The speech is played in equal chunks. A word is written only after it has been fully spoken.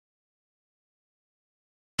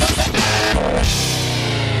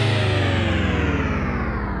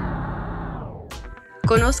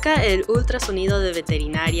Conozca el ultrasonido de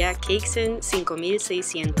veterinaria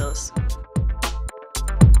KX5600.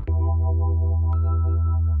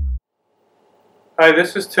 Hi,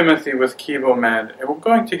 this is Timothy with KiboMed, and we're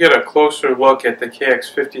going to get a closer look at the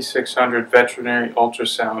KX5600 veterinary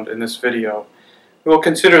ultrasound in this video. We will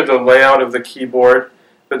consider the layout of the keyboard,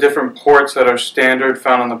 the different ports that are standard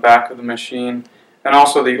found on the back of the machine, and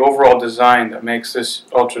also the overall design that makes this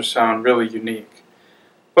ultrasound really unique.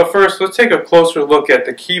 But first, let's take a closer look at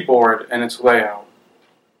the keyboard and its layout.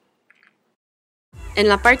 En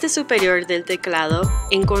la parte superior del teclado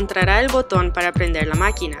encontrará el botón para prender la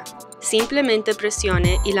máquina. Simplemente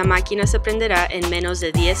presione y la máquina se prenderá en menos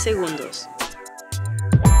de 10 segundos.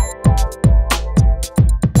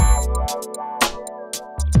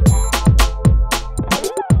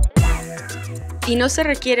 Y no se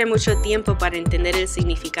requiere mucho tiempo para entender el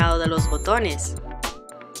significado de los botones.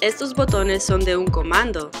 Estos botones son de un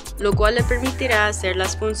comando, lo cual le permitirá hacer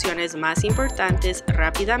las funciones más importantes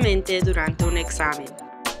rápidamente durante un examen.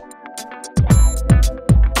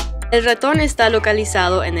 El ratón está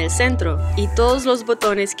localizado en el centro y todos los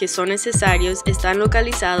botones que son necesarios están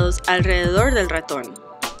localizados alrededor del ratón.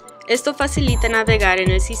 Esto facilita navegar en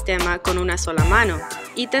el sistema con una sola mano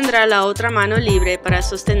y tendrá la otra mano libre para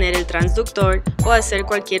sostener el transductor o hacer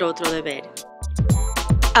cualquier otro deber.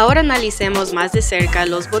 Ahora analicemos más de cerca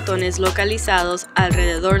los botones localizados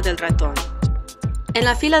alrededor del ratón. En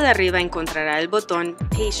la fila de arriba encontrará el botón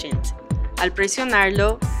Patient. Al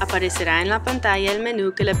presionarlo, aparecerá en la pantalla el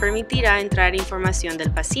menú que le permitirá entrar información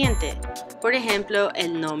del paciente, por ejemplo,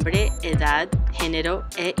 el nombre, edad, género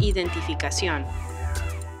e identificación.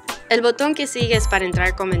 El botón que sigue es para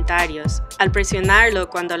entrar comentarios. Al presionarlo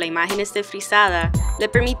cuando la imagen esté frisada, le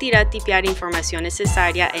permitirá tipear información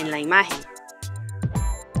necesaria en la imagen.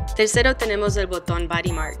 Tercero tenemos el botón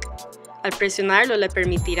Body Mark. Al presionarlo le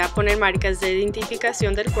permitirá poner marcas de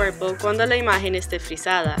identificación del cuerpo cuando la imagen esté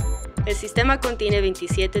frisada. El sistema contiene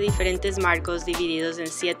 27 diferentes marcos divididos en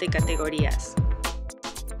 7 categorías.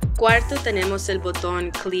 Cuarto tenemos el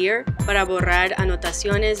botón Clear para borrar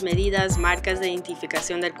anotaciones, medidas, marcas de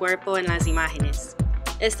identificación del cuerpo en las imágenes.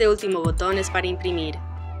 Este último botón es para imprimir.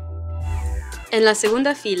 En la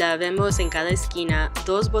segunda fila vemos en cada esquina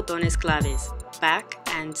dos botones claves, Back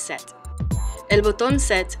and Set. El botón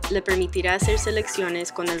Set le permitirá hacer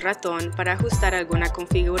selecciones con el ratón para ajustar alguna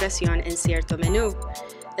configuración en cierto menú.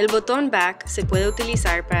 El botón Back se puede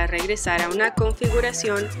utilizar para regresar a una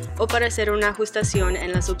configuración o para hacer una ajustación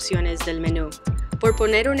en las opciones del menú. Por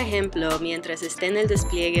poner un ejemplo, mientras esté en el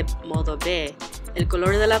despliegue modo B, el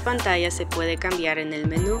color de la pantalla se puede cambiar en el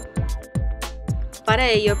menú. Para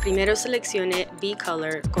ello, primero seleccione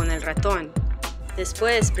B-Color con el ratón.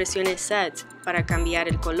 Después presione Set para cambiar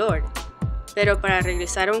el color, pero para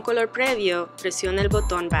regresar a un color previo, presione el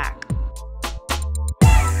botón Back.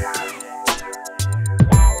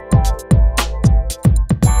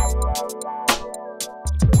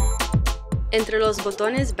 Entre los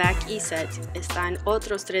botones Back y Set están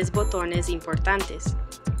otros 3 botones importantes.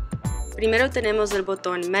 Primero tenemos el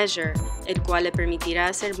botón Measure, el cual le permitirá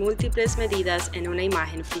hacer múltiples medidas en una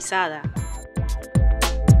imagen frisada.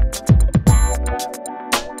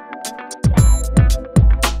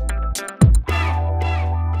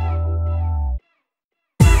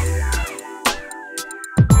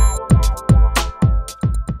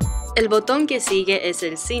 El botón que sigue es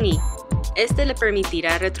el Cine. Este le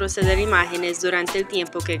permitirá retroceder imágenes durante el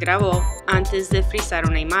tiempo que grabó antes de frizar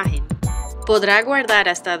una imagen. Podrá guardar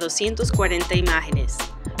hasta 240 imágenes.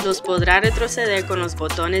 Los podrá retroceder con los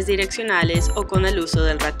botones direccionales o con el uso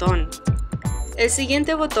del ratón. El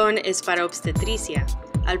siguiente botón es para obstetricia.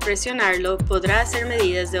 Al presionarlo, podrá hacer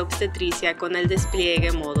medidas de obstetricia con el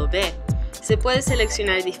despliegue modo B. Se puede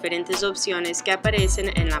seleccionar diferentes opciones que aparecen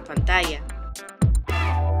en la pantalla.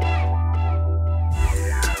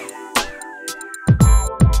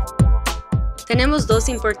 Tenemos dos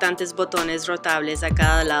importantes botones rotables a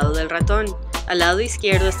cada lado del ratón. Al lado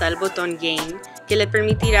izquierdo está el botón Gain, que le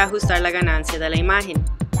permitirá ajustar la ganancia de la imagen.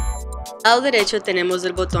 Al lado derecho tenemos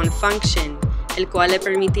el botón Function, el cual le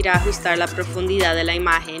permitirá ajustar la profundidad de la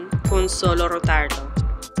imagen con solo rotarlo.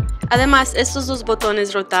 Además, estos dos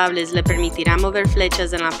botones rotables le permitirán mover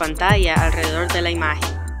flechas en la pantalla alrededor de la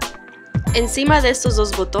imagen. Encima de estos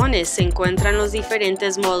dos botones se encuentran los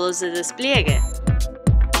diferentes modos de despliegue.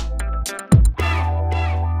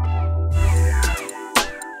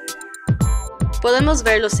 Podemos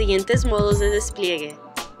ver los siguientes modos de despliegue: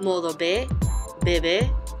 modo B, BB,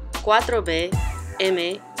 4B,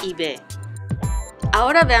 M y B.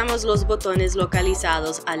 Ahora veamos los botones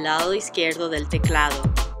localizados al lado izquierdo del teclado.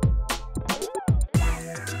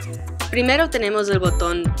 Primero tenemos el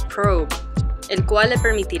botón Probe, el cual le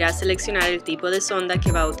permitirá seleccionar el tipo de sonda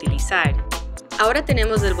que va a utilizar. Ahora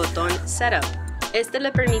tenemos el botón Setup. Este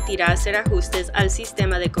le permitirá hacer ajustes al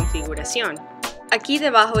sistema de configuración. Aquí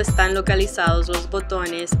debajo están localizados los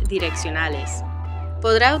botones direccionales.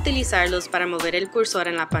 Podrá utilizarlos para mover el cursor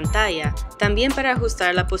en la pantalla, también para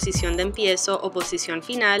ajustar la posición de empiezo o posición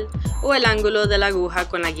final, o el ángulo de la aguja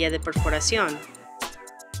con la guía de perforación.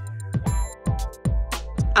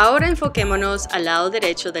 Ahora enfoquémonos al lado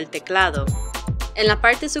derecho del teclado. En la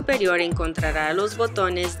parte superior encontrará los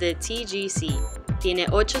botones de TGC. Tiene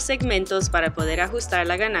 8 segmentos para poder ajustar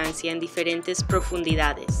la ganancia en diferentes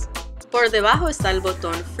profundidades. Por debajo está el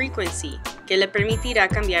botón Frequency, que le permitirá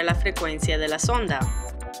cambiar la frecuencia de la sonda.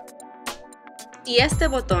 Y este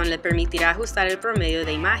botón le permitirá ajustar el promedio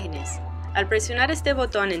de imágenes. Al presionar este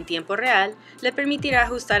botón en tiempo real, le permitirá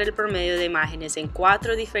ajustar el promedio de imágenes en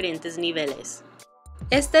 4 diferentes niveles.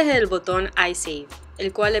 Este es el botón iSave,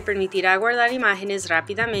 el cual le permitirá guardar imágenes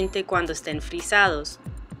rápidamente cuando estén frisados.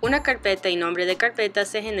 Una carpeta y nombre de carpeta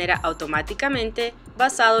se genera automáticamente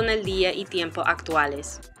basado en el día y tiempo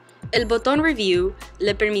actuales. El botón Review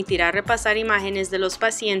le permitirá repasar imágenes de los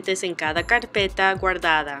pacientes en cada carpeta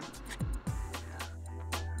guardada.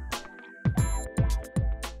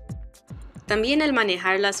 También el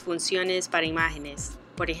manejar las funciones para imágenes,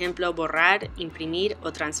 por ejemplo, borrar, imprimir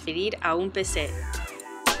o transferir a un PC.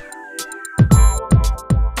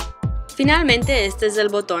 Finalmente, este es el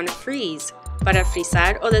botón Freeze, para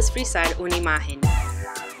frizar o desfrizar una imagen.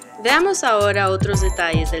 Veamos ahora otros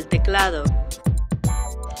detalles del teclado.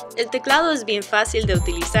 El teclado es bien fácil de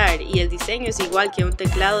utilizar y el diseño es igual que un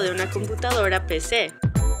teclado de una computadora PC.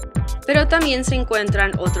 Pero también se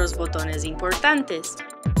encuentran otros botones importantes.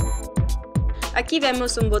 Aquí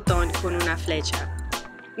vemos un botón con una flecha.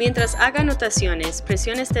 Mientras haga anotaciones,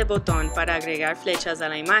 presione este botón para agregar flechas a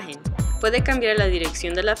la imagen. Puede cambiar la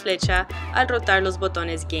dirección de la flecha al rotar los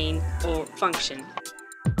botones Gain o Function.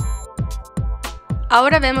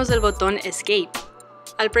 Ahora vemos el botón Escape.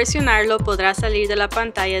 Al presionarlo podrá salir de la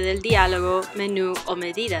pantalla del diálogo, menú o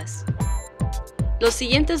medidas. Los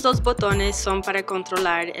siguientes 2 botones son para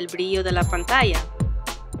controlar el brillo de la pantalla.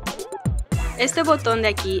 Este botón de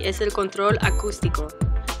aquí es el control acústico.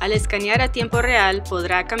 Al escanear a tiempo real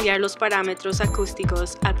podrá cambiar los parámetros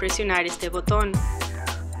acústicos al presionar este botón.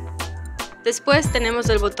 Después tenemos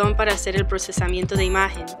el botón para hacer el procesamiento de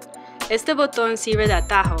imagen. Este botón sirve de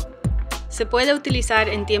atajo. Se puede utilizar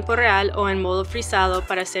en tiempo real o en modo frisado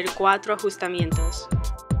para hacer 4 ajustamientos.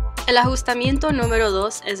 El ajustamiento número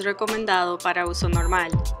 2 es recomendado para uso normal.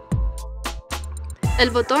 El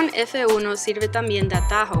botón F1 sirve también de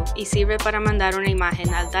atajo y sirve para mandar una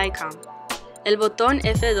imagen al DICOM. El botón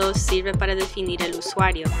F2 sirve para definir el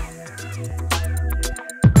usuario.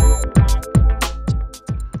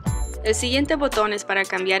 El siguiente botón es para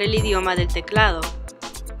cambiar el idioma del teclado.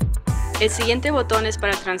 El siguiente botón es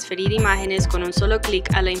para transferir imágenes con un solo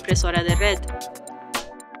clic a la impresora de red.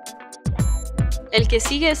 El que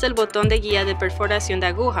sigue es el botón de guía de perforación de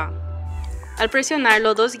aguja. Al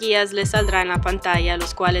presionarlo, 2 guías le saldrán en la pantalla,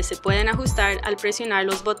 los cuales se pueden ajustar al presionar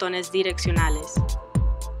los botones direccionales.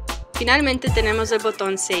 Finalmente tenemos el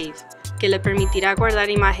botón Save, que le permitirá guardar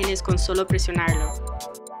imágenes con solo presionarlo.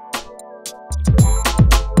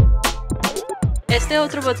 Este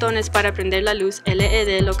otro botón es para prender la luz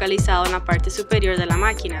LED localizado en la parte superior de la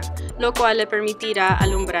máquina, lo cual le permitirá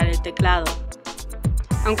alumbrar el teclado.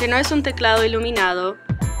 Aunque no es un teclado iluminado,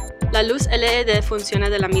 la luz LED funciona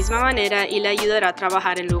de la misma manera y le ayudará a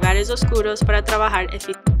trabajar en lugares oscuros para trabajar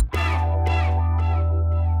eficazmente.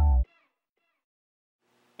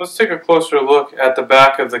 Let's take a closer look at the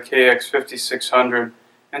back of the KX5600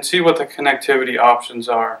 and see what the connectivity options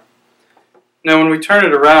are. Now when we turn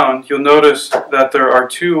it around, you'll notice that there are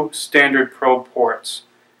 2 standard probe ports.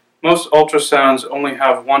 Most ultrasounds only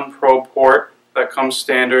have 1 probe port that comes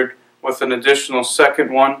standard with an additional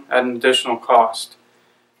second one at an additional cost.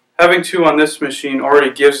 Having 2 on this machine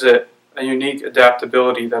already gives it a unique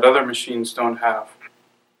adaptability that other machines don't have.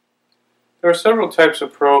 There are several types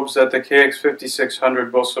of probes that the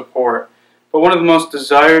KX5600 will support, but one of the most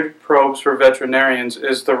desired probes for veterinarians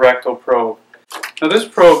is the rectal probe. Now this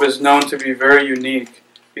probe is known to be very unique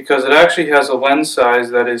because it actually has a lens size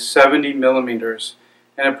that is 70 millimeters,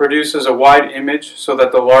 and it produces a wide image so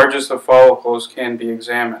that the largest of follicles can be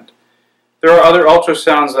examined. There are other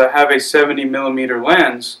ultrasounds that have a 70 millimeter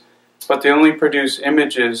lens, but they only produce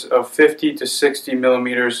images of 50 to 60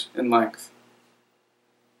 millimeters in length.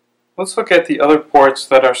 Let's look at the other ports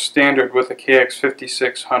that are standard with the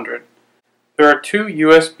KX5600. There are 2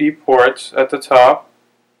 USB ports at the top,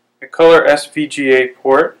 a color SVGA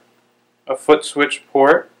port, a foot switch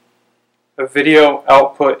port, a video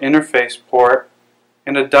output interface port,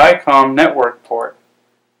 and a DICOM network port.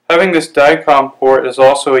 Having this DICOM port is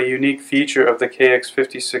also a unique feature of the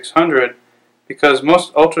KX5600 because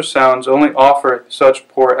most ultrasounds only offer such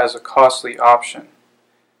port as a costly option.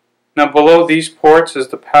 Now below these ports is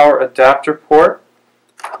the power adapter port,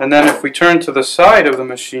 and then if we turn to the side of the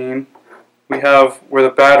machine, we have where the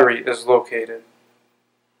battery is located.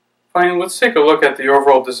 Finally, let's take a look at the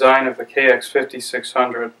overall design of the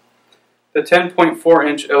KX5600. The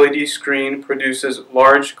 10.4-inch LED screen produces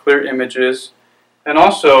large, clear images, and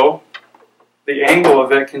also the angle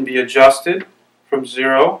of it can be adjusted from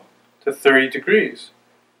 0 to 30 degrees.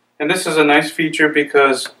 And this is a nice feature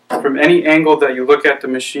because from any angle that you look at the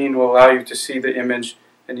machine will allow you to see the image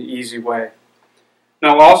in an easy way.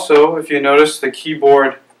 Now also, if you notice, the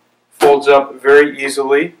keyboard folds up very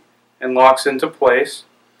easily and locks into place.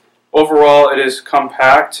 Overall, it is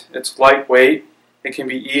compact, it's lightweight, it can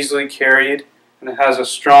be easily carried, and it has a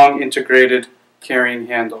strong integrated carrying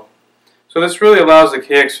handle. So this really allows the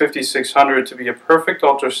KX5600 to be a perfect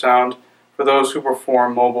ultrasound for those who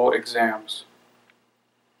perform mobile exams.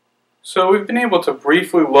 So we've been able to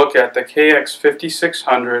briefly look at the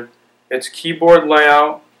KX5600, its keyboard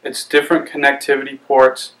layout, its different connectivity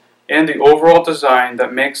ports, and the overall design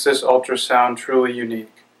that makes this ultrasound truly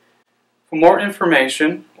unique. For more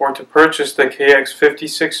information or to purchase the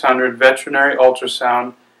KX5600 veterinary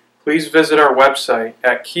ultrasound, please visit our website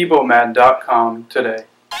at kebomad.com today.